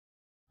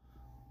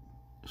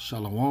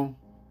Shalom.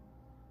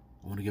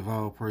 I want to give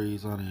all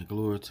praise, honor, and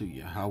glory to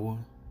Yahweh,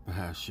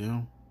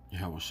 Bahashem,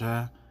 Yahweh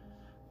Shai,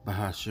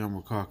 Bahashem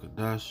Rakar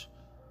Kadash.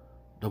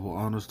 Double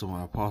honors to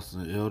my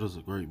apostles and elders,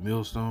 a great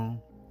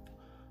millstone.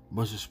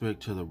 Much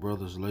respect to the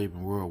brothers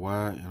laboring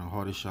worldwide, and a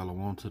hearty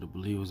shalom to the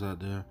believers out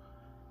there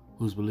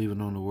who's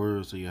believing on the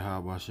words of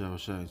Yahweh Shai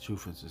in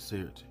truth and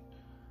sincerity.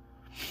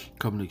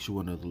 Coming to you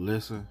another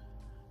lesson,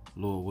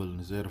 Lord willing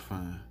is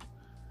edifying.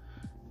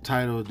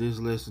 Title of this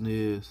lesson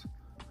is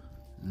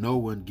No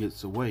One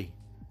Gets Away.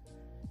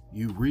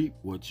 You reap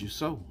what you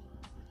sow.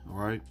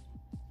 Alright?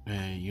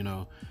 And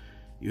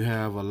you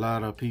have a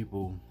lot of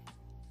people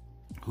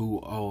who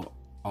are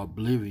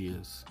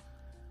oblivious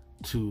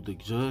to the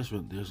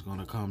judgment that's going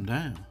to come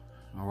down.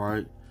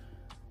 Alright?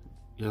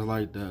 Just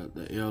like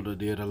the elder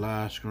did a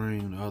live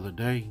stream the other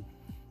day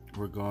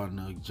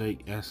regarding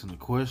Jake asking the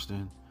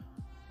question,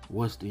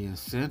 what's the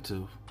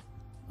incentive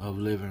of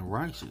living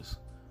righteous?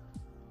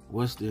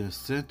 What's the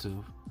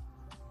incentive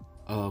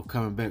of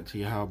coming back to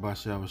Yahweh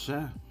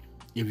Shai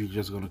if you're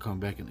just going to come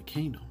back in the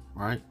kingdom,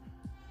 right?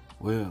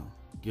 Well,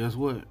 guess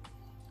what?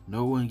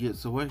 No one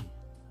gets away,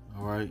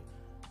 all right?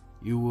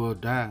 You will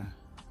die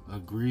a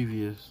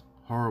grievous,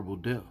 horrible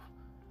death.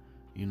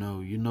 You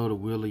know the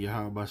will of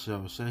Yahweh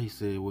Shai. He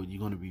said, well, you're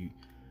going to be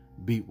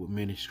beat with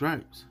many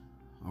stripes,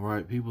 all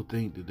right? People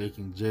think that they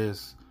can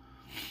just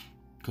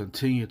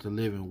continue to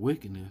live in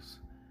wickedness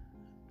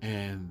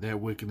and that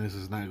wickedness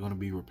is not going to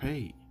be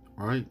repaid,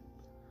 right?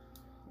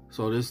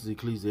 So this is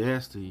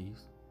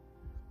Ecclesiastes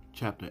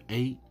chapter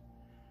 8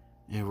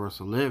 and verse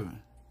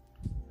 11.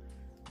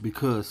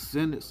 Because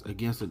sentence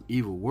against an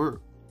evil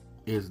work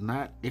is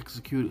not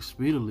executed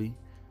speedily,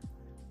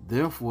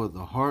 therefore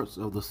the hearts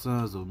of the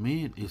sons of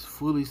men is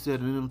fully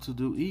set in them to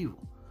do evil.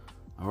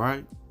 All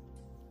right?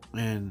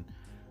 And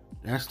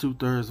that's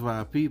 2/3 of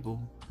our people,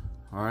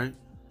 all right?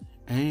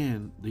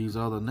 And these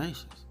other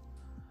nations.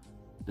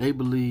 They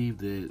believe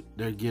that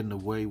they're getting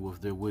away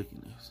with their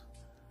wickedness.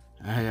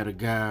 I had a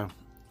guy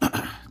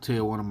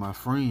tell one of my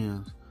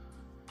friends,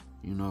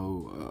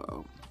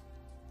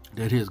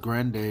 that his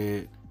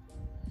granddad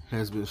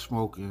has been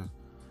smoking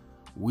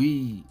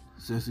weed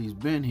since he's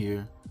been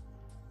here,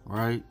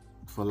 right?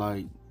 For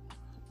like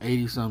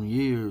 80-something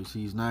years.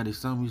 He's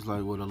 90-something. He's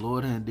like, well, the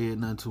Lord hadn't did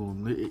nothing to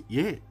him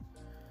yet,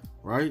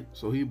 right?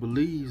 So he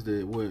believes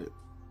that what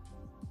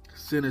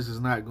sentence is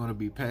not going to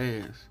be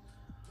passed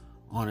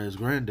on his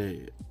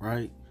granddad,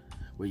 right?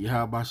 But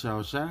Yahweh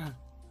Shai,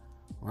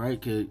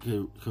 right,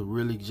 could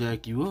really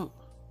jack you up.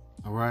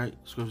 All right,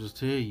 scriptures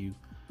tell you,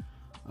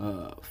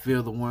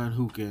 fear the one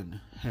who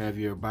can have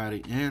your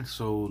body and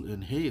soul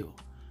in hell,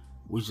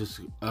 which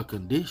is a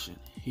condition.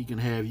 He can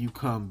have you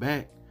come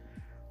back,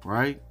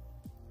 right,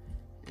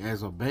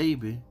 as a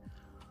baby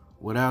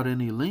without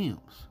any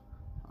limbs,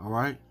 all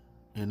right,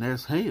 and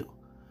that's hell,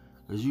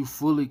 because you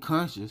fully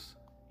conscious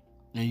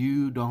and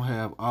you don't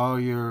have all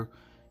your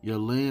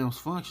limbs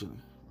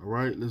functioning. All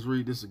right, let's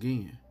read this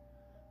again.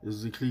 This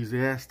is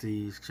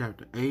Ecclesiastes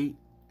chapter 8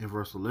 and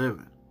verse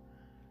 11.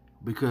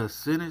 Because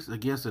sentence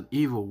against an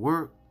evil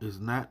work is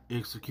not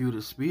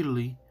executed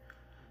speedily,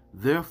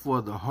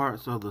 therefore the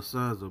hearts of the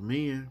sons of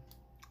men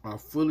are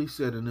fully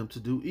set in them to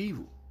do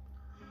evil.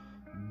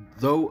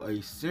 Though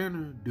a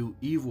sinner do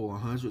evil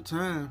 100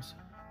 times,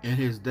 and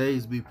his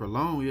days be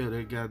prolonged,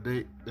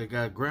 that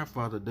guy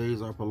grandfather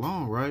days are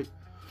prolonged, right?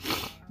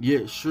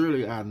 Yet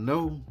surely I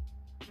know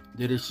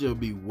that it shall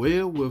be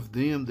well with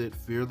them that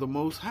fear the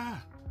Most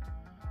High,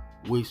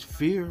 which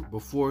fear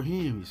before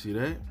him. You see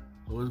that?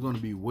 So it's going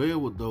to be well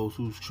with those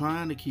who's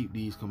trying to keep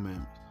these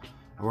commandments.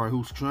 All right,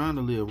 who's trying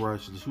to live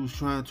righteous, who's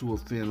trying to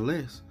offend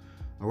less.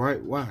 All right,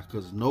 why?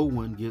 Because no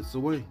one gets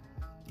away.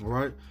 All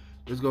right,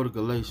 let's go to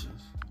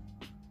Galatians.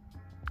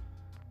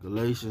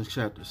 Galatians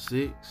chapter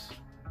 6.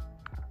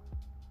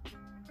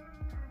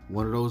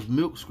 One of those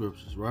milk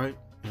scriptures, right?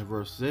 And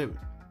verse 7.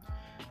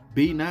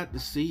 Be not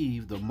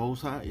deceived, the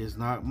Most High is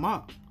not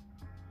mocked.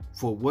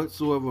 For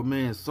whatsoever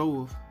man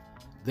soweth,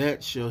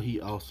 that shall he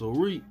also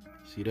reap.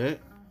 See that?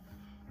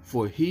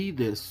 For he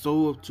that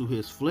soweth to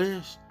his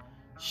flesh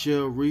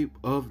shall reap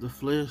of the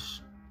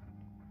flesh.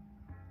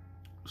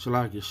 Shall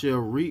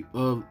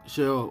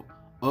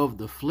of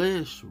the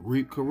flesh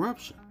reap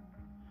corruption.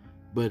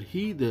 But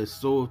he that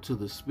soweth to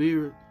the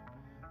Spirit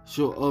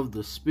shall of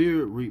the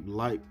Spirit reap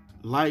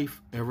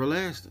life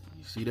everlasting.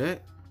 You see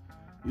that?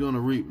 You're going to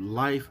reap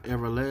life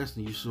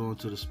everlasting. You sow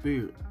into the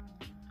Spirit.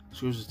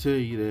 Scriptures tell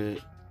you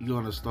that you're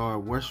going to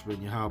start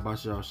worshiping Yahweh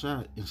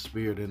Shai in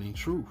spirit and in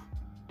truth.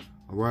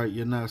 All right?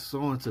 You're not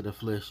sowing to the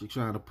flesh. You're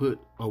trying to put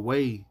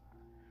away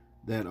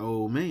that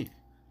old man.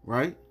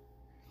 Right?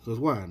 Because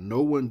why?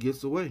 No one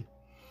gets away.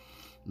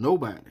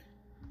 Nobody.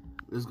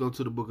 Let's go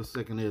to the book of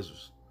 2nd Ezra.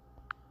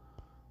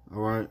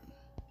 All right?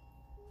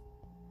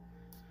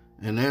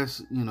 And that's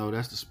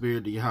the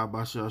spirit that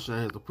Yahweh Shai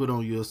has to put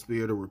on you, a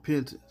spirit of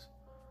repentance.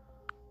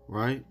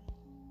 Right?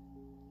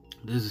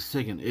 This is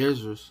 2nd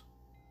Ezra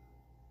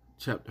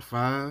chapter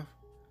 5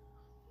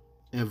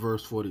 and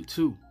verse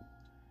 42.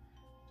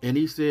 And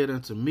he said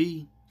unto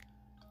me,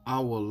 I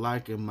will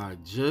liken my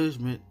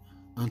judgment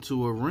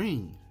unto a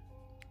ring,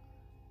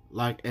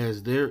 like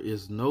as there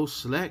is no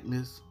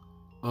slackness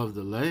of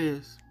the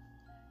last,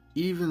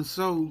 even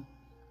so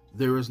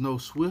there is no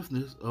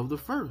swiftness of the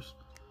first.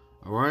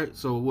 All right.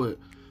 So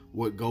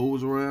what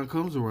goes around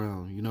comes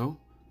around. You know,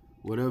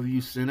 whatever you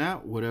send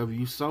out, whatever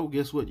you sow,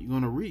 guess what? You're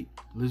gonna reap.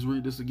 Let's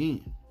read this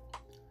again.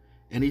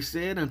 And he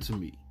said unto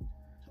me,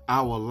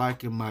 I will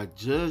liken my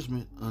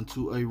judgment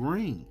unto a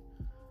ring,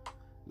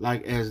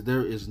 like as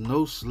there is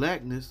no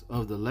slackness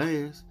of the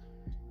last,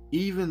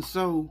 even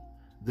so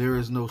there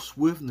is no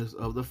swiftness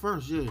of the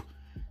first. Yeah,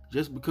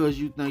 just because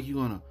you think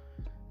you're gonna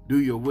do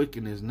your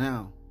wickedness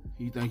now,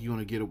 you think you're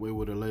gonna get away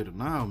with it later.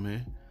 Now,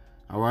 man.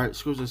 All right,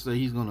 scripture say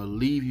he's gonna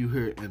leave you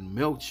here and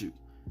melt you.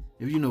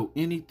 If you know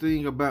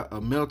anything about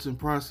a melting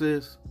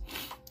process,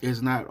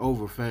 it's not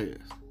over fast.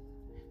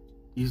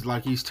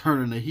 He's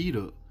turning the heat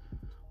up,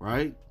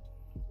 right?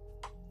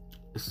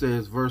 It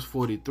says, verse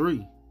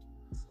 43.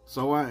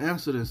 So I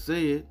answered and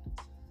said,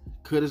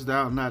 couldst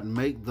thou not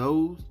make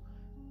those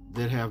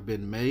that have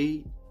been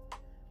made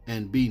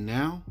and be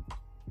now,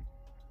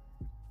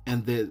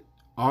 and that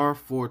are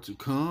for to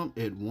come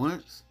at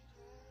once,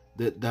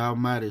 that thou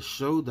mightest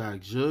show thy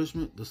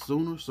judgment the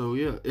sooner? So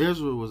yeah,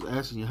 Ezra was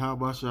asking you, how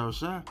about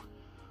Yahushua,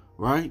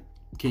 right?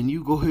 Can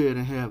you go ahead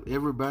and have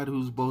everybody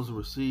who's supposed to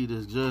receive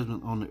this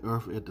judgment on the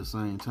earth at the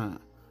same time,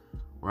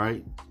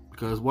 right?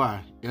 Because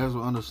why?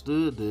 Ezra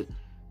understood that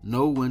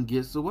no one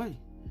gets away.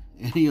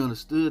 And he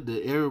understood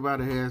that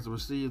everybody has to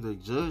receive the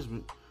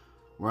judgment,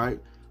 right,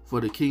 for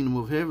the kingdom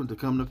of heaven to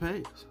come to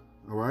pass.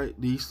 All right?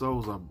 These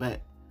souls are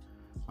back.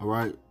 All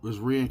right? This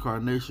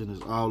reincarnation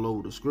is all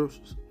over the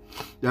scriptures.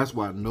 That's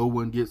why no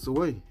one gets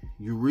away.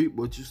 You reap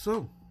what you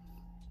sow.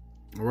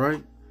 All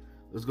right?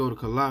 Let's go to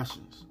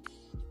Colossians.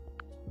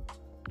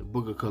 The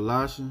book of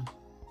Colossians,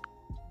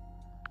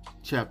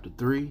 chapter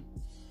 3,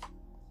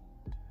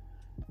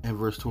 and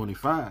verse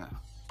 25.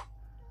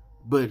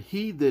 But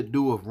he that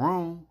doeth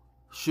wrong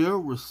shall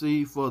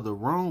receive for the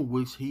wrong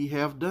which he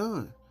have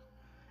done.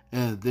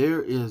 And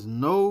there is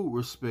no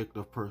respect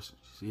of persons.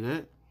 See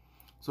that?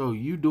 So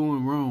you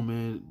doing wrong,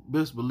 man.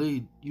 Best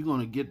believe you're going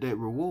to get that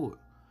reward.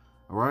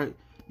 All right?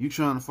 You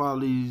trying to follow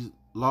these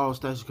laws,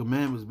 statutes,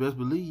 commandments, best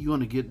believe you're going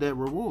to get that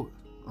reward.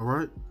 All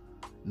right?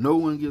 No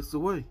one gets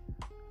away.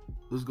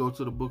 Let's go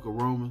to the book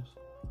of Romans,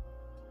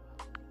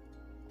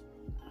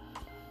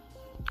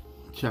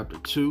 chapter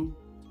 2.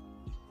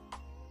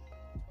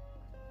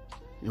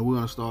 And we're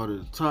going to start at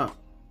the top.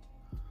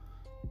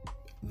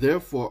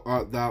 Therefore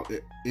art thou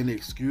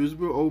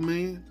inexcusable, O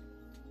man,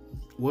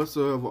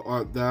 whatsoever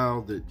art thou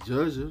that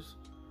judgest?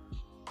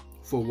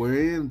 For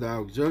wherein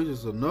thou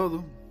judgest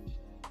another,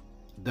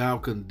 thou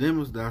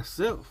condemnest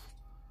thyself.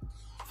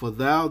 For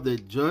thou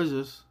that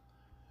judgest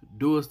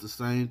doest the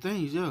same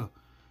things. Yeah.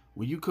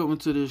 When you come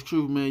into this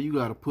truth, man, you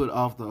got to put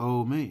off the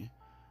old man.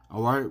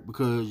 All right?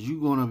 Because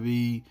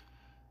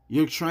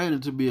you're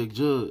training to be a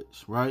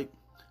judge, right?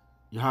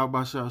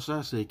 Yahweh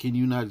Shah said, can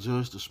you not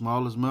judge the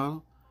smallest matter?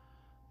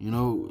 You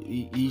know,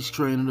 he's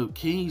training up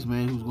kings,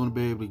 man, who's going to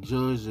be able to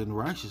judge in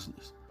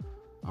righteousness.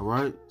 All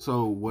right?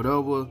 So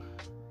whatever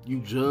you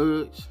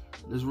judge,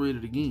 let's read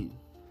it again.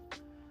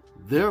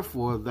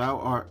 Therefore thou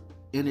art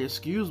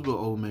inexcusable,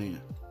 O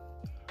man,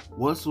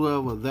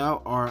 whatsoever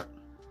thou art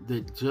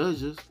that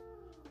judgest,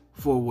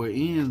 for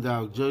wherein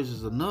thou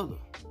judgest another,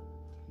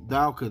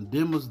 thou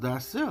condemnest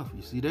thyself.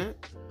 You see that?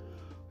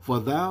 For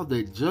thou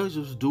that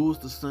judgest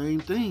doest the same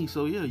thing.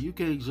 So yeah, you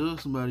can't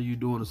judge somebody you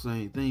doing the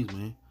same things,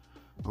 man.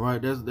 All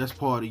right, that's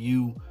part of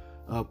you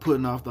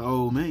putting off the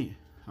old man.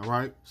 All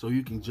right, so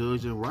you can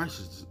judge in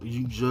righteousness.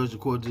 You can judge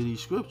according to these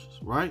scriptures,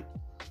 right?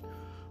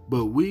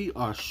 But we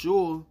are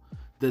sure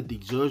that the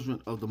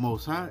judgment of the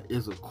Most High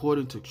is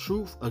according to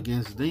truth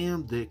against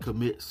them that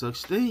commit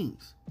such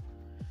things.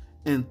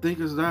 And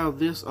thinkest thou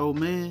this, O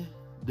man,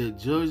 that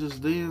judges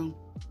them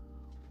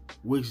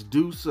which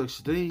do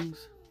such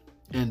things,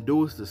 and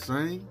doest the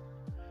same,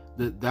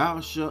 that thou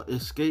shalt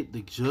escape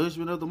the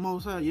judgment of the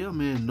Most High? Yeah,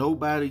 man,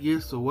 nobody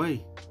gets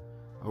away.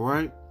 All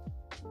right?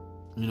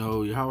 You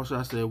know,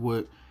 Yahweh said,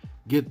 what?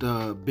 Get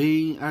the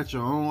beam out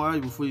your own eye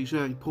before you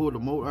try and pull the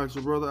mote out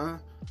your brother's eye.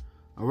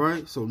 All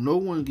right? So no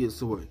one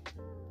gets away.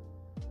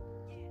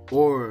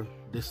 Or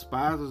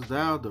despisest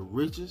thou the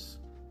riches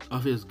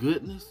of his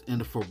goodness and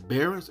the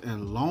forbearance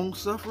and long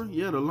suffering?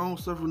 Yeah, the long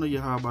suffering of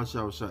Yahweh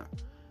Shah.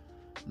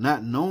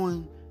 Not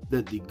knowing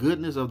that the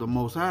goodness of the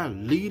Most High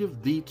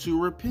leadeth thee to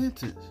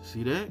repentance.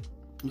 See that?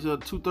 You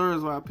said 2/3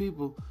 of our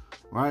people,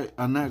 right,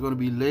 are not going to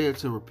be led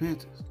to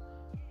repentance.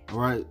 All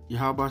right?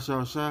 Yahweh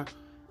Shah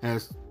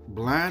has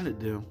blinded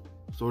them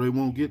so they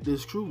won't get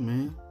this truth,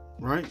 man.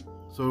 Right?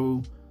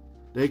 So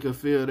they could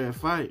feel that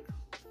fire.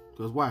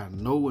 Because why?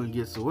 No one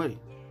gets away.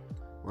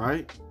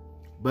 Right?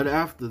 But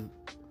after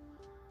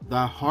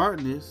thy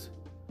hardness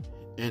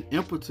and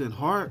impotent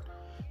heart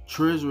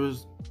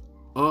treasures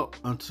up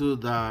unto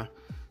thy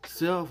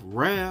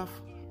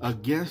self-wrath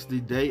against the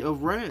day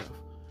of wrath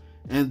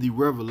and the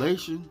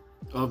revelation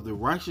of the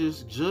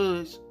righteous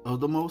judge of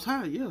the Most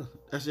High. Yeah,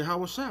 that's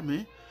Yahweh Shah,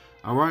 man.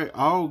 All right,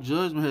 all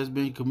judgment has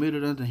been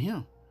committed unto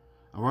him.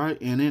 All right.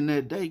 And in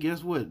that day,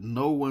 guess what?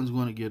 No one's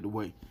going to get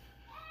away.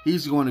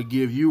 He's going to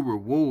give you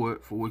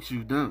reward for what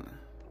you've done.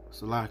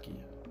 Salaki,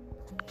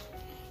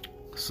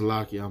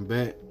 I'm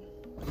back.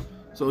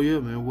 So yeah,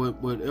 man,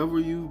 whatever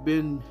you've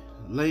been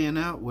laying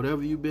out,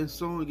 whatever you've been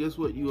sowing, guess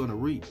what? You're going to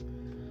reap.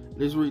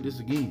 Let's read this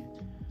again.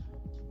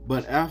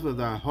 But after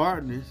thy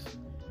hardness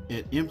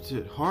and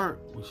emptied heart,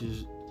 which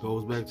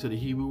goes back to the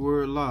Hebrew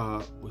word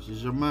lab, which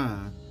is your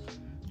mind,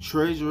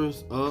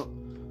 treasurest up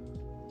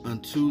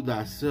unto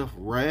thyself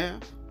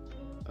wrath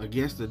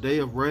against the day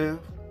of wrath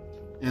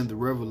and the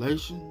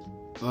revelation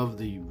of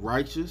the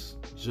righteous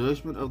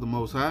judgment of the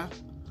Most High,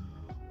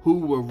 who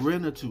will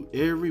render to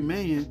every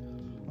man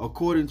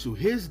according to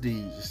his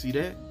deeds. You see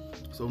that?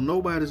 So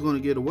nobody's going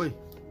to get away,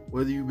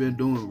 whether you've been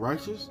doing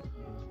righteous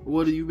or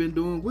whether you've been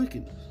doing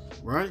wickedness,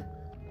 right?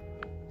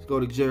 Let's go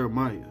to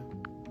Jeremiah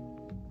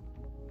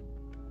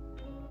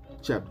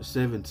chapter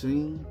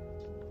 17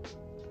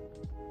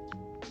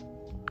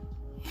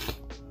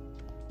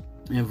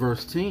 and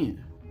verse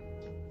 10.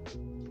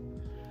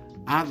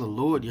 I, the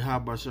Lord,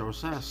 Yahweh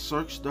Shah,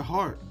 search the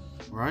heart,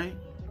 right?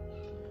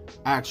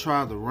 I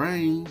try the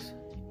reins,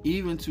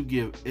 even to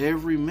give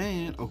every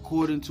man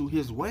according to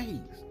his ways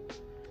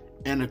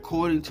and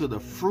according to the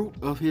fruit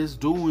of his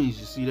doings.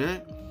 You see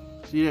that?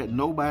 See that?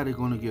 Nobody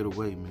gonna get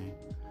away, man.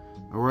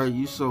 All right,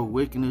 you sow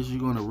wickedness,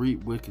 you're gonna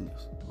reap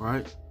wickedness,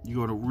 right?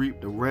 You're gonna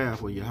reap the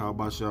wrath of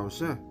Yahweh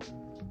Shah.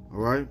 All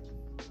right,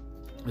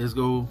 let's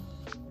go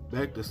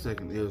back to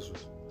 2nd Ezra,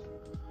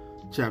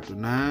 chapter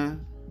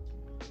 9,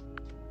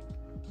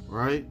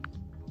 right,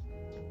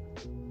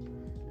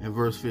 and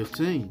verse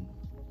 15.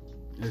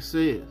 It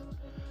says,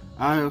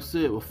 I have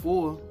said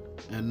before,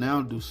 and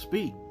now do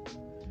speak,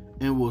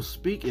 and will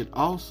speak it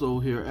also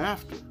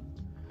hereafter,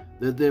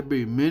 that there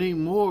be many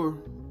more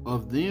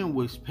of them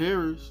which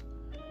perish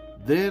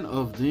than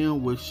of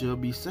them which shall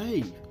be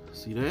saved.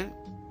 See that?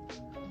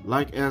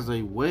 Like as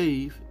a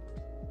wave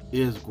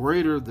is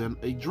greater than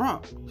a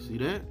drop. See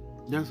that?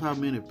 That's how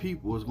many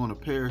people is going to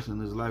perish in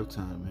this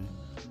lifetime, man.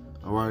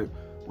 All right?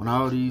 When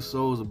all these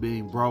souls are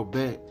being brought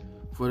back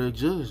for their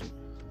judgment.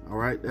 All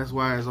right? That's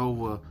why it's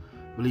over,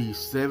 I believe,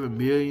 7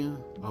 million.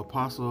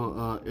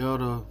 Apostle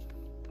Elder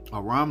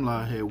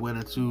Ramla had went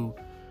into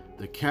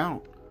the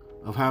count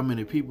of how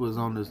many people is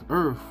on this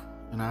earth.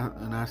 And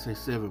I say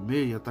 7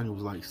 million. I think it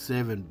was like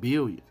 7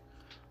 billion.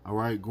 All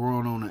right?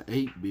 Growing on to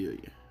 8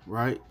 billion.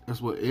 Right?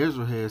 That's what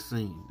Ezra had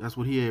seen. That's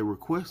what he had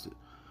requested.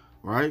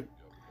 Right?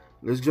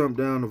 Let's jump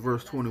down to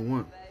verse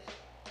 21.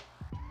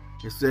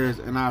 It says,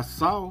 and I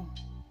saw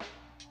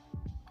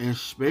and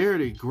spared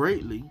it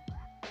greatly,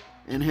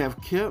 and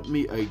have kept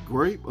me a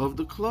grape of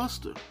the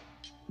cluster,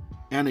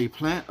 and a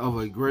plant of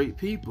a great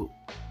people.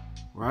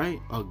 Right?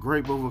 A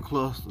grape of a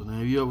cluster. Now,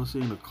 have you ever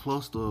seen a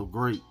cluster of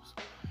grapes?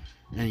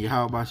 And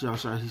Yahweh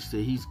Shah, he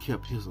said he's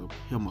kept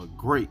him a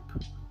grape,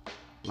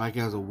 like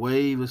as a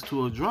wave is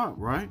to a drop,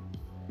 right?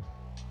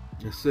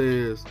 It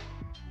says,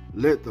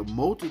 let the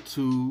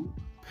multitude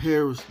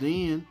perish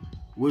then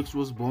which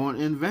was born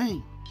in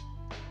vain,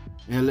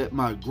 and let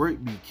my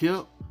grape be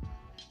kept,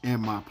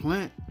 and my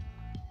plant,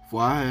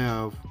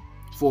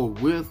 for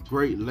with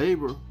great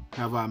labor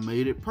have I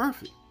made it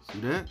perfect. See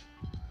that?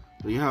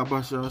 So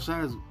Yahweh Shah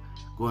is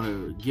going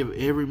to give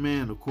every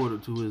man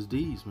according to his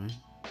deeds, man.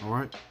 All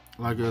right?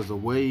 Like as a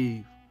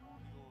wave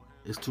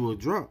is to a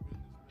drop.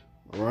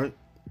 All right?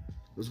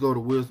 Let's go to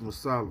Wisdom of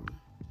Solomon.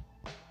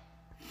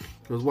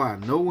 Because why?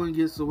 No one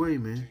gets away,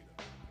 man.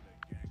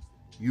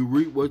 You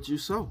reap what you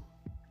sow.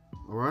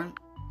 All right?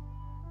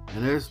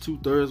 And that's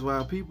 2/3 of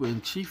our people,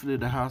 and chiefly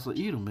the house of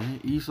Edom,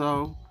 man.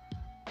 Esau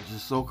is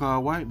just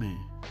so-called white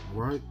man.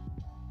 All right?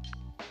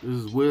 This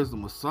is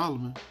Wisdom of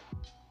Solomon,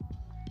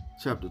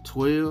 chapter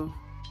 12.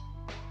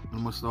 I'm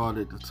going to start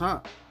at the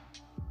top.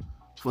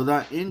 For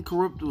thy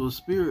incorruptible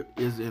spirit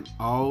is in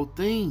all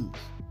things.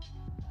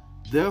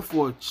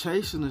 Therefore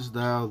chastenest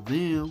thou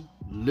them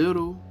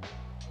little.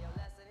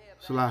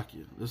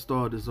 Shalakia. Let's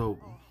start this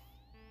over.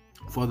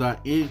 For thy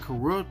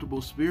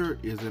incorruptible spirit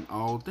is in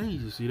all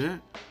things. You see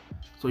that?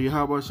 So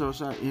Yahweh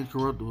Shah,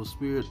 incorruptible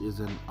spirit is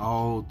in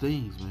all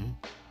things, man.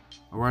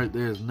 All right?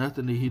 There's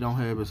nothing that he don't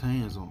have his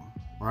hands on.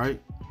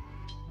 Right?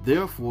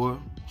 Therefore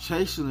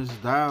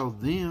chastenest thou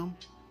them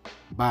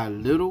by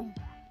little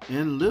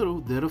and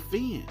little that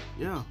offend.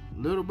 Yeah,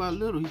 little by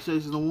little he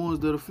chases the ones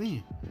that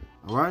offend.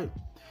 All right?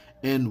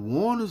 And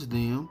warnest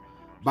them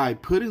by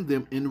putting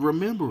them in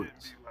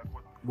remembrance,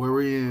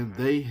 wherein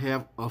they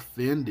have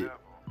offended,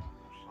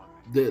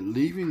 that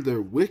leaving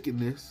their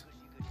wickedness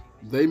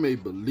they may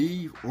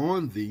believe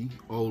on thee,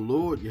 O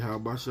Lord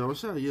Yahweh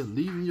Shah. Yeah,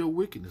 leaving your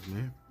wickedness,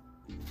 man.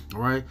 All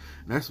right?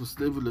 And that's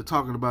specifically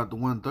talking about the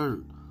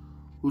 1/3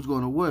 who's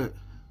going to what?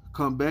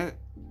 Come back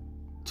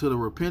to the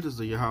repentance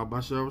of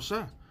Yahweh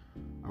Shah.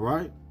 All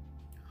right?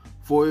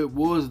 For it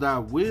was thy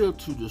will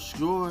to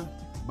destroy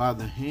by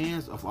the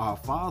hands of our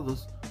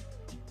fathers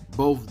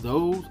both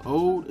those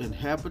old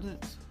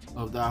inhabitants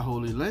of thy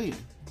holy land,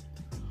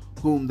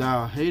 whom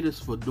thou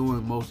hatest for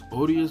doing most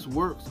odious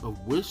works of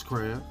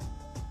witchcraft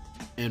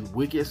and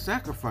wicked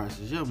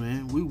sacrifices. Yeah,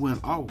 man, we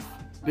went off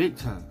big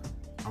time.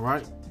 All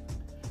right.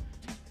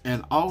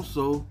 And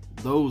also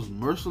those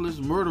merciless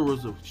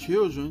murderers of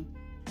children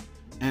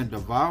and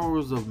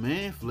devourers of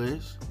man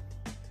flesh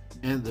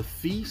and the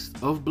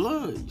feast of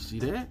blood. You see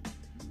that?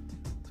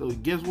 So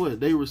guess what?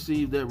 They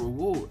received that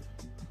reward,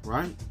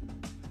 right?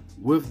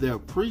 With their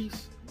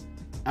priests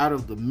out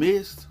of the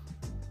midst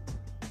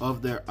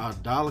of their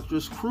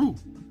idolatrous crew,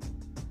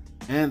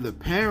 and the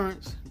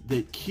parents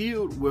that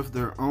killed with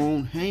their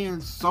own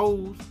hands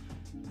souls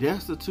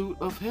destitute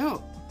of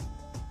help,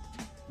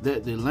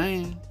 that the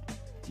land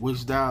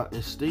which thou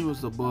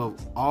esteemest above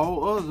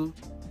all other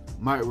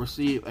might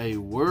receive a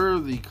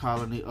worthy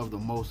colony of the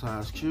Most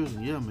High's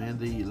children. Yeah, man,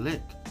 the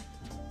elect.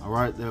 All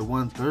right, that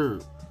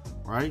 1/3,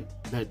 right?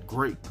 That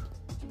grape.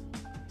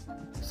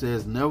 It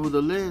says,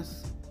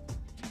 nevertheless,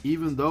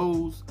 even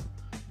those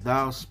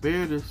thou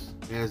sparedest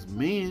as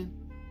men,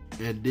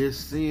 and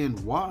didst send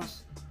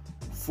wasps,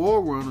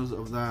 forerunners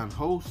of thine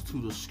host,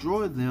 to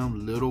destroy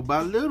them little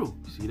by little.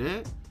 See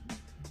that?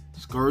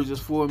 Scourges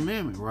for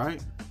amendment,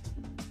 right?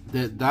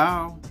 That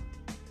thou,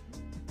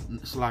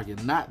 it's like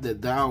it, not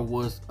that thou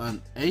wast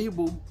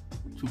unable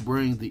to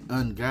bring the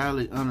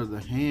ungodly under the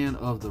hand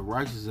of the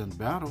righteous in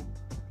battle,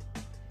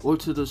 or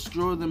to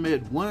destroy them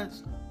at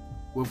once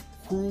with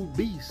cruel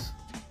beasts,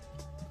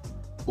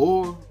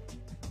 or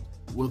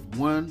with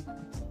one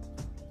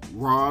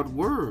rod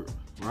word,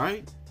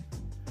 right?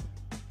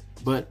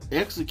 But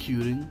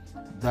executing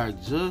thy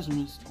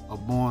judgments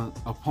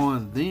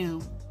upon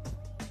them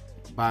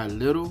by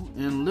little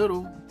and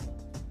little,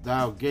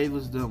 thou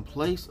gavest them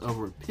place of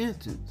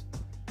repentance,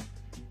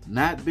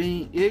 not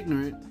being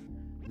ignorant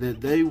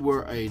that they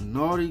were a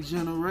naughty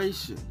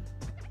generation,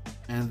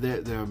 and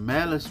that their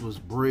malice was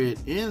bred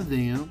in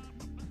them,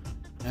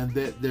 and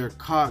that their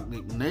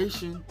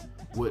cognization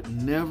would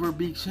never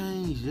be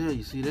changed. Yeah,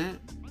 you see that?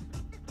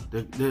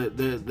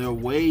 Their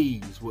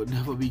ways would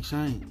never be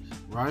changed,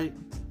 right?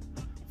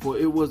 For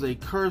it was a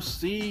cursed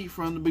seed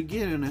from the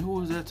beginning. And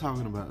who is that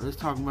talking about? It's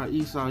talking about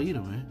Esau,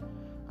 Edom, man.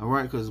 All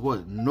right, because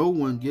what? No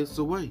one gets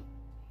away.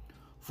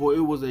 For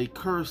it was a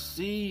cursed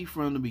seed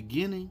from the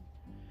beginning.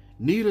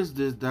 Neither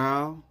didst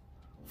thou,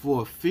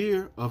 for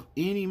fear of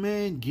any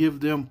man, give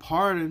them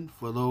pardon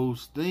for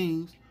those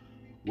things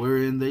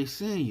wherein they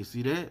sin. You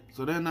see that?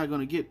 So they're not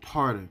going to get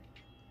pardon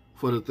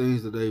for the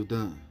things that they've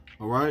done.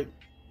 All right?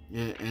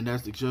 And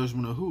that's the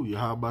judgment of who?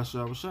 Yahweh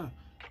Shah.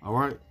 All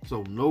right?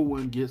 So no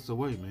one gets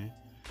away, man.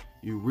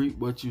 You reap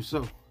what you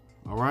sow.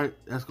 All right?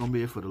 That's going to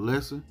be it for the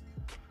lesson.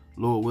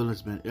 Lord willing,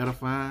 it's been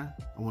edifying.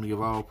 I want to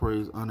give all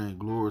praise, honor, and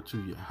glory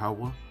to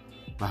Yahweh,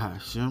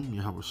 Bahashem,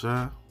 Yahweh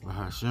Shai,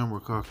 Bahashem,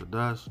 Rakar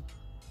Kadash.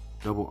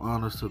 Double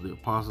honors to the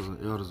apostles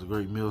and elders of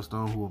Great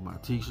Millstone, who are my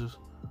teachers,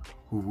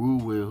 who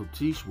rule well, who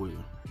teach well.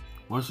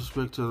 Much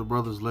respect to the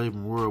brothers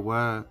laboring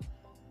worldwide.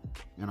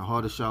 And a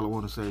hearty shalom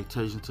and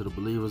salutation to the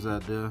believers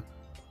out there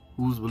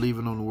who's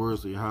believing on the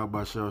words of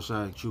Yahweh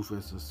Shai in truth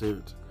and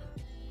sincerity.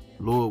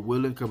 Lord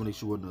willing, coming to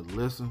you with another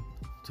lesson.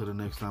 Till the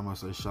next time, I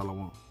say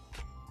shalom.